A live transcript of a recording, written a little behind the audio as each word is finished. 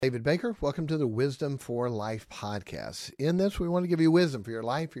David Baker, welcome to the Wisdom for Life podcast. In this, we want to give you wisdom for your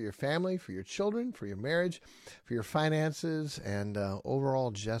life, for your family, for your children, for your marriage, for your finances, and overall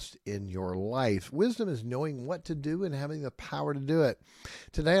just in your life. Wisdom is knowing what to do and having the power to do it.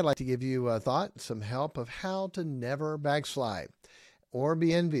 Today, I'd like to give you a thought, some help of how to never backslide, or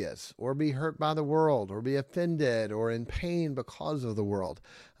be envious, or be hurt by the world, or be offended, or in pain because of the world.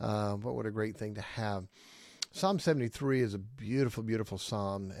 What a great thing to have. Psalm 73 is a beautiful, beautiful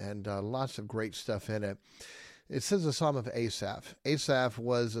psalm, and lots of great stuff in it. It says a psalm of Asaph. Asaph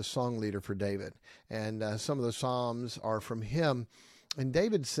was a song leader for David, and some of the psalms are from him. And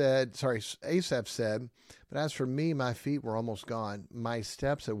Asaph said, "But as for me, my feet were almost gone. My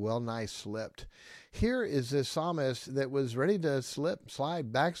steps had well nigh slipped." Here is this psalmist that was ready to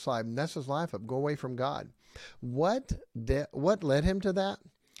backslide, mess his life up, go away from God. What led him to that?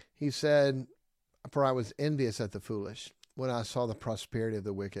 He said, "For I was envious at the foolish when I saw the prosperity of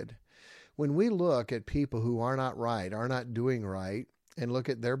the wicked." When we look at people who are not right, are not doing right, and look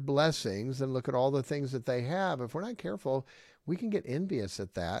at their blessings and look at all the things that they have, if we're not careful, we can get envious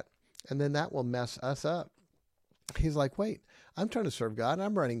at that, and then that will mess us up. He's like, wait, I'm trying to serve God.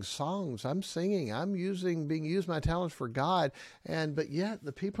 I'm writing songs. I'm singing. I'm being used my talents for God. But yet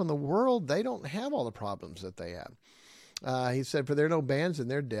the people in the world, they don't have all the problems that they have. He said, "For there are no bands in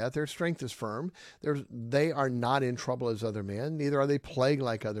their death. Their strength is firm. They are not in trouble as other men. Neither are they plagued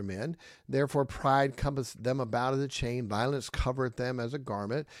like other men. Therefore pride compasseth them about as a chain. Violence covereth them as a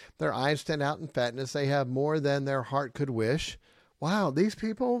garment. Their eyes stand out in fatness. They have more than their heart could wish." Wow, these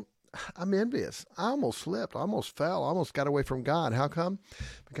people, I'm envious. I almost slipped. I almost fell. I almost got away from God. How come?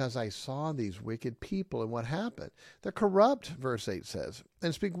 Because I saw these wicked people, and what happened? They're corrupt, verse 8 says,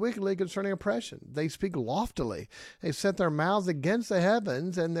 and speak wickedly concerning oppression. They speak loftily. They set their mouths against the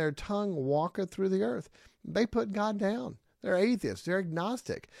heavens, and their tongue walketh through the earth. They put God down. They're atheists. They're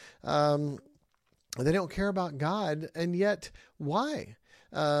agnostic. They don't care about God, and yet why?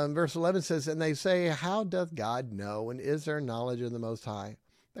 Verse 11 says, "And they say, how doth God know? And is there knowledge in the Most High?"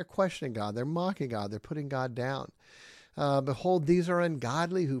 They're questioning God. They're mocking God. They're putting God down. "Behold, these are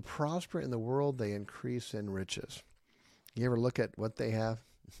ungodly who prosper in the world. They increase in riches." You ever look at what they have?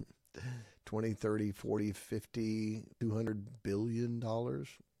 20, 30, 40, 50, $200 billion.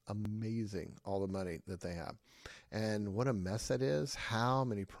 Amazing, all the money that they have. And what a mess that is. How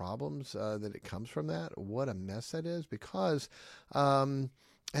many problems that it comes from that. What a mess that is, because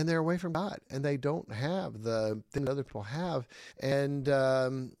and they're away from God, and they don't have the things other people have, and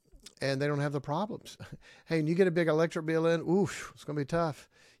they don't have the problems. Hey, and you get a big electric bill in, oof, it's going to be tough.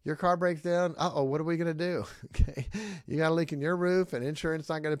 Your car breaks down, what are we going to do? Okay, you got a leak in your roof, and insurance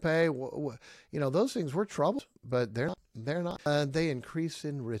not going to pay. Those things were troubles, but they're not. They increase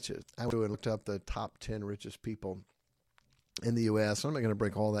in riches. I looked up the top 10 richest people in the U.S. I'm not going to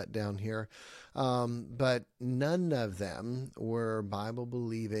break all that down here, but none of them were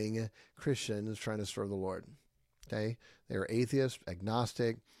Bible-believing Christians trying to serve the Lord. Okay, they were atheists,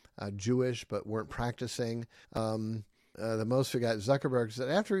 agnostic, Jewish, but weren't practicing. The most we got, Zuckerberg said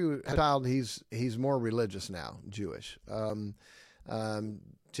after he had a child, he's more religious now, Jewish.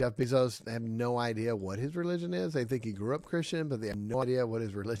 Jeff Bezos, they have no idea what his religion is. They think he grew up Christian, but they have no idea what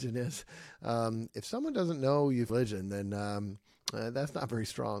his religion is. If someone doesn't know your religion, then that's not very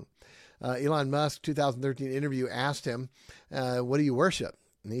strong. Elon Musk, 2013 interview, asked him, "What do you worship?"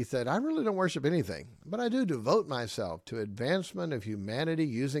 And he said, "I really don't worship anything, but I do devote myself to advancement of humanity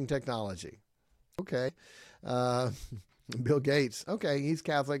using technology." Okay. Bill Gates, okay, he's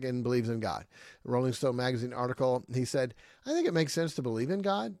Catholic and believes in God. Rolling Stone magazine article, he said, "I think it makes sense to believe in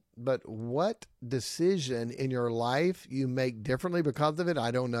God, but what decision in your life you make differently because of it,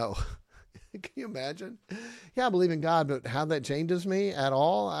 I don't know." Can you imagine? Yeah, I believe in God, but how that changes me at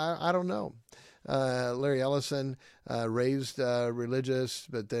all, I don't know. Larry Ellison, raised religious,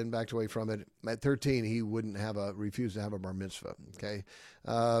 but then backed away from it. At 13, he refused to have a bar mitzvah. Okay.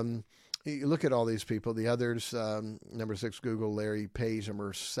 You look at all these people, the others, number 6, Google, Larry Page,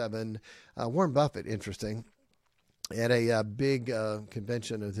 number 7, Warren Buffett, interesting. At a big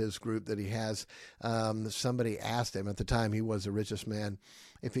convention of his group that he has, somebody asked him, at the time he was the richest man,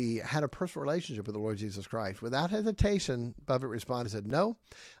 if he had a personal relationship with the Lord Jesus Christ. Without hesitation, Buffett responded and said, "No,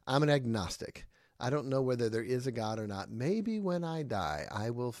 I'm an agnostic. I don't know whether there is a God or not. Maybe when I die, I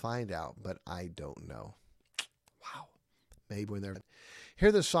will find out, but I don't know." Wow. Maybe when they're...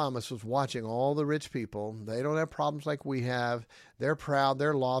 Here the psalmist was watching all the rich people. They don't have problems like we have. They're proud.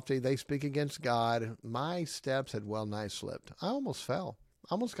 They're lofty. They speak against God. My steps had well nigh slipped. I almost fell.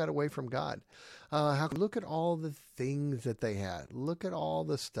 I almost got away from God. Look at all the things that they had. Look at all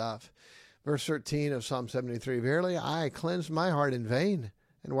the stuff. Verse 13 of Psalm 73, "Verily I cleansed my heart in vain,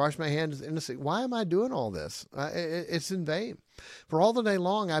 and wash my hands in the sea. Why am I doing all this? It's in vain. For all the day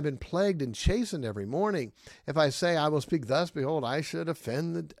long I've been plagued and chastened every morning. If I say I will speak thus, behold, I should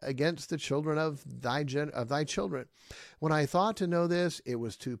offend against the children of thy children. When I thought to know this, it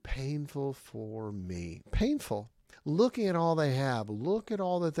was too painful for me. Painful. Looking at all they have, look at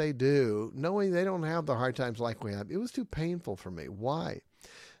all that they do, knowing they don't have the hard times like we have. It was too painful for me. Why?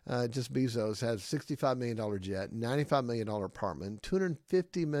 Just Bezos has $65 million jet, $95 million apartment,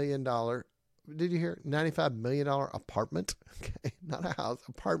 $250 million. Did you hear? $95 million apartment. Okay. Not a house,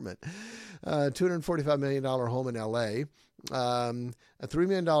 apartment. $245 million home in LA. A $3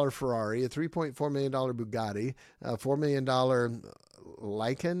 million Ferrari, a $3.4 million Bugatti, a $4 million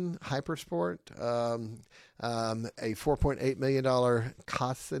Lycan Hypersport, a $4.8 million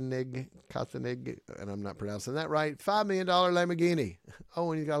Koenig, and I'm not pronouncing that right, $5 million Lamborghini.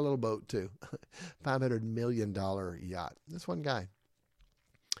 Oh, and he's got a little boat too. $500 million yacht. This one guy.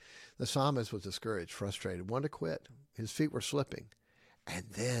 The psalmist was discouraged, frustrated, wanted to quit. His feet were slipping. And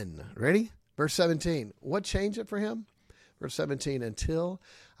then, ready? Verse 17. What changed it for him? Verse 17, until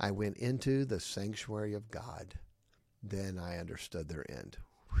I went into the sanctuary of God, then I understood their end.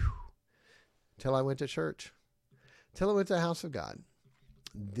 Whew. Till I went to church, till I went to the house of God,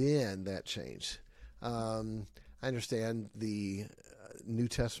 then that changed. I understand the New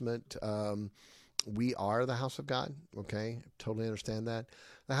Testament. We are the house of God. Okay, totally understand that.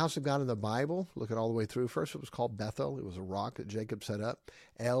 The house of God in the Bible, look at all the way through. First, it was called Bethel. It was a rock that Jacob set up.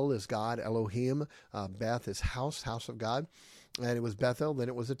 El is God, Elohim. Beth is house of God. And it was Bethel. Then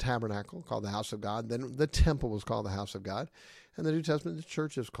it was a tabernacle called the house of God. Then the temple was called the house of God. And the New Testament, the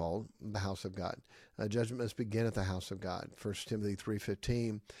church is called the house of God. Judgment must begin at the house of God. 1 Timothy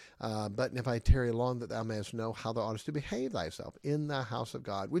 3:15. But if I tarry long, that thou mayest know how thou oughtest to behave thyself in the house of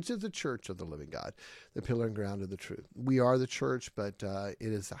God, which is the church of the living God, the pillar and ground of the truth. We are the church, but it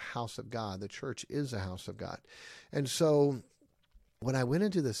is the house of God. The church is the house of God. And so when I went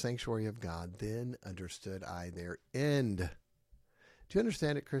into the sanctuary of God, then understood I their end. Do you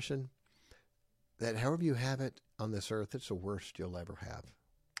understand it, Christian? That however you have it on this earth, it's the worst you'll ever have.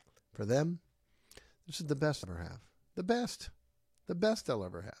 For them, this is the best they'll ever have. The best they'll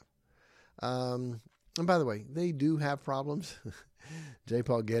ever have. And by the way, they do have problems. J.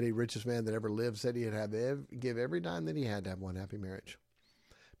 Paul Getty, richest man that ever lived, said he'd give every dime that he had to have one happy marriage.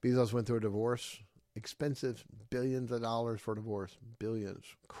 Bezos went through a divorce. Expensive, billions of dollars for a divorce. Billions.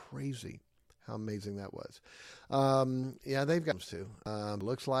 Crazy. How amazing that was. Yeah, they've got to.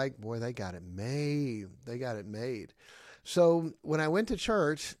 Looks like, boy, they got it made. They got it made. So when I went to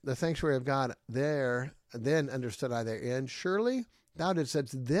church, the sanctuary of God there, then understood I their end. Surely thou didst set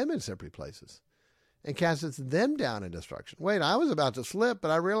them in separate places and castest them down in destruction. Wait, I was about to slip,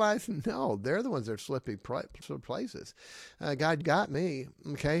 but I realized, no, they're the ones that are slipping places. God got me,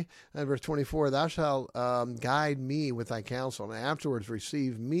 okay? Verse 24, thou shalt guide me with thy counsel, and afterwards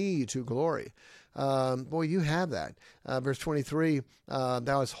receive me to glory. Boy, you have that. Verse 23, thou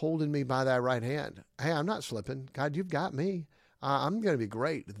hast holden me by thy right hand. Hey, I'm not slipping. God, you've got me. I'm going to be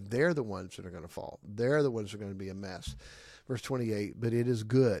great. They're the ones that are going to fall. They're the ones that are going to be a mess. Verse 28, but it is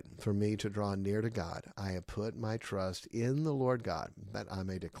good for me to draw near to God. I have put my trust in the Lord God, that I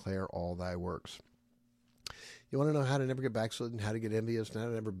may declare all thy works. You want to know how to never get backslidden, how to get envious,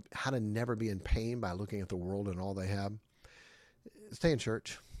 how to never be in pain by looking at the world and all they have? Stay in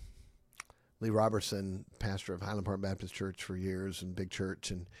church. Lee Robertson, pastor of Highland Park Baptist Church for years, and big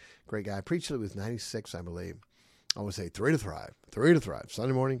church, and great guy. Preached till he was 96, I believe. I always say 3 to thrive, 3 to thrive.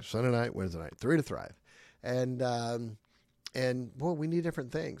 Sunday morning, Sunday night, Wednesday night, 3 to thrive. And boy, we need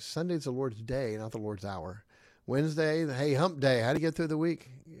different things. Sunday's the Lord's day, not the Lord's hour. Wednesday, hey, hump day. How do you get through the week?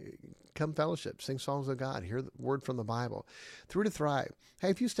 Come fellowship, sing songs of God, hear the word from the Bible. 3 to thrive. Hey,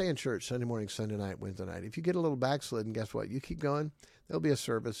 if you stay in church Sunday morning, Sunday night, Wednesday night, if you get a little backslidden, guess what? You keep going, there'll be a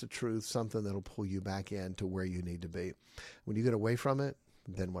service, a truth, something that'll pull you back in to where you need to be. When you get away from it,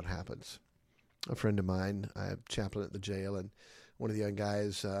 then what happens? A friend of mine, I have a chaplain at the jail, and one of the young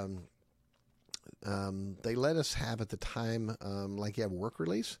guys, they let us have at the time, like you have work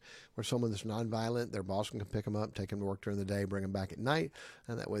release, where someone that's nonviolent, their boss can pick them up, take them to work during the day, bring them back at night,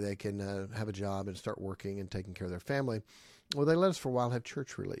 and that way they can have a job and start working and taking care of their family. Well, they let us for a while have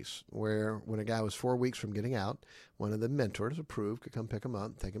church release, where when a guy was 4 weeks from getting out, one of the mentors approved could come pick him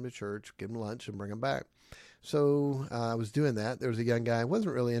up, take him to church, give him lunch, and bring him back. So I was doing that. There was a young guy,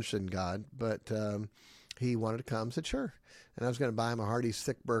 wasn't really interested in God, but he wanted to come, said sure. And I was going to buy him a Hardee's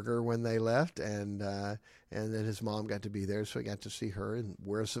thick burger when they left, and then his mom got to be there, so he got to see her and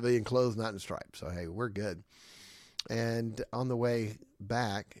wear civilian clothes, not in stripes. So, hey, we're good. And on the way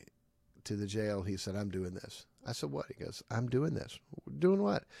back to the jail, he said, I'm doing this. I said, what? He goes, I'm doing this. Doing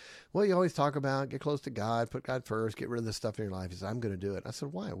what? Well, you always talk about get close to God, put God first, get rid of this stuff in your life. He said, I'm going to do it. I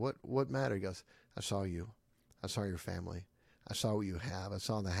said, why? What matter? He goes, I saw you. I saw your family. I saw what you have. I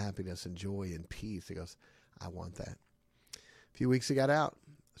saw the happiness and joy and peace. He goes, I want that. A few weeks he got out.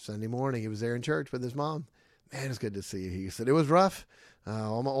 Sunday morning, he was there in church with his mom. Man, it's good to see you. He said, it was rough.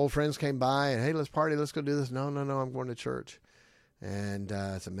 All my old friends came by and, hey, let's party. Let's go do this. No, I'm going to church. And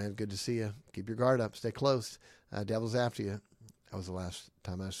I said, man, good to see you. Keep your guard up. Stay close. Devil's after you. That was the last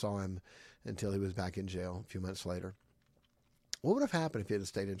time I saw him until he was back in jail a few months later. What would have happened if he had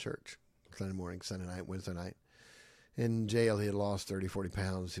stayed in church Sunday morning, Sunday night, Wednesday night? In jail, he had lost 30, 40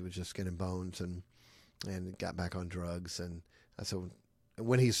 pounds. He was just skin and bones and got back on drugs. And I said,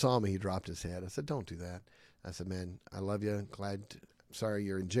 when he saw me, he dropped his head. I said, don't do that. I said, man, I love you. Sorry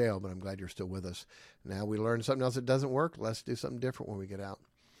you're in jail, but I'm glad you're still with us. Now we learned something else that doesn't work. Let's do something different when we get out.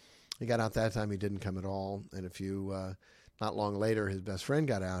 He got out that time. He didn't come at all. And not long later, his best friend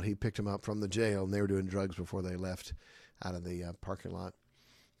got out. He picked him up from the jail, and they were doing drugs before they left out of the parking lot.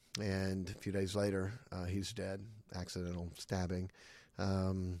 And a few days later, he's dead, accidental stabbing,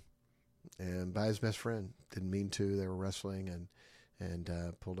 and by his best friend. Didn't mean to. They were wrestling and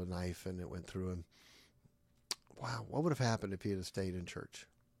pulled a knife, and it went through him. Wow, what would have happened if he had stayed in church?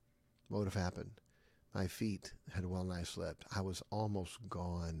 What would have happened? My feet had well nigh slipped. I was almost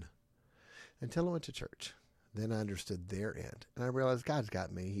gone until I went to church. Then I understood their end, and I realized God's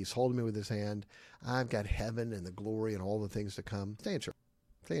got me. He's holding me with his hand. I've got heaven and the glory and all the things to come. Stay in church.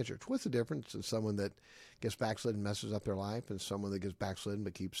 Stay in church. What's the difference in someone that gets backslidden and messes up their life and someone that gets backslidden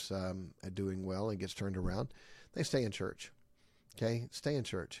but keeps doing well and gets turned around? They stay in church. Okay? Stay in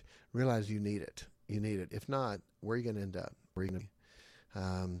church. Realize you need it. You need it. If not, where are you going to end up?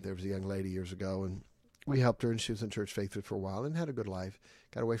 There was a young lady years ago, and we helped her, and she was in church faithfully for a while and had a good life.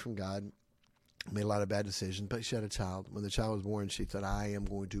 Got away from God, made a lot of bad decisions, but she had a child. When the child was born, she said, I am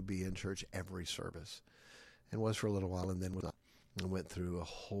going to be in church every service. And was for a little while, and then was not. And went through a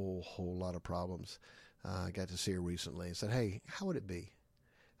whole lot of problems. I got to see her recently and said, hey, how would it be?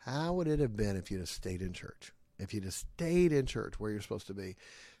 How would it have been if you'd have stayed in church? If you'd have stayed in church where you're supposed to be,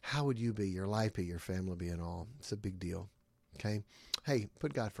 how would you be, your life be, your family be, and all? It's a big deal. Okay? Hey,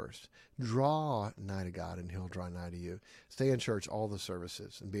 put God first. Draw nigh to God, and he'll draw nigh to you. Stay in church, all the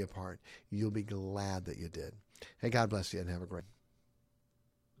services, and be a part. You'll be glad that you did. Hey, God bless you, and have a great